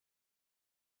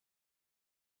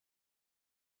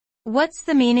What's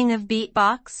the meaning of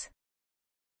beatbox?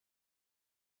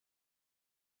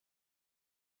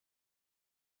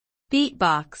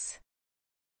 Beatbox.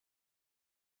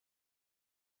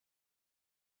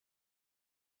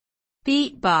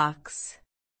 Beatbox.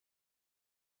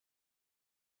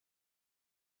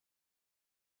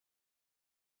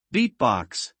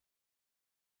 Beatbox.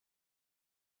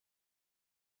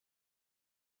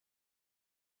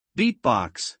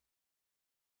 Beatbox.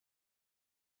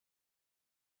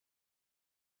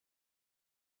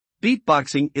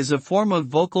 Beatboxing is a form of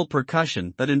vocal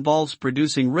percussion that involves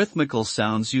producing rhythmical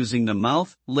sounds using the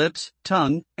mouth, lips,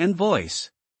 tongue, and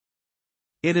voice.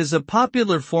 It is a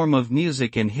popular form of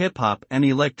music in hip-hop and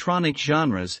electronic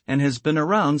genres and has been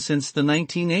around since the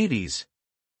 1980s.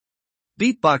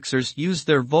 Beatboxers use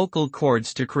their vocal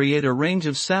cords to create a range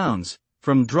of sounds,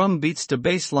 from drum beats to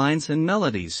bass lines and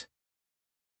melodies.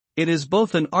 It is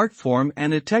both an art form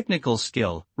and a technical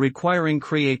skill, requiring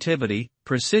creativity,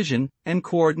 precision, and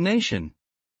coordination.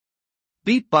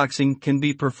 Beatboxing can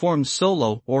be performed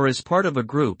solo or as part of a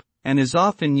group, and is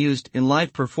often used in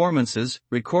live performances,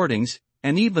 recordings,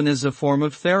 and even as a form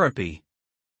of therapy.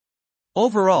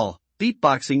 Overall,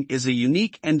 beatboxing is a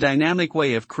unique and dynamic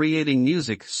way of creating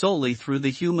music solely through the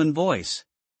human voice.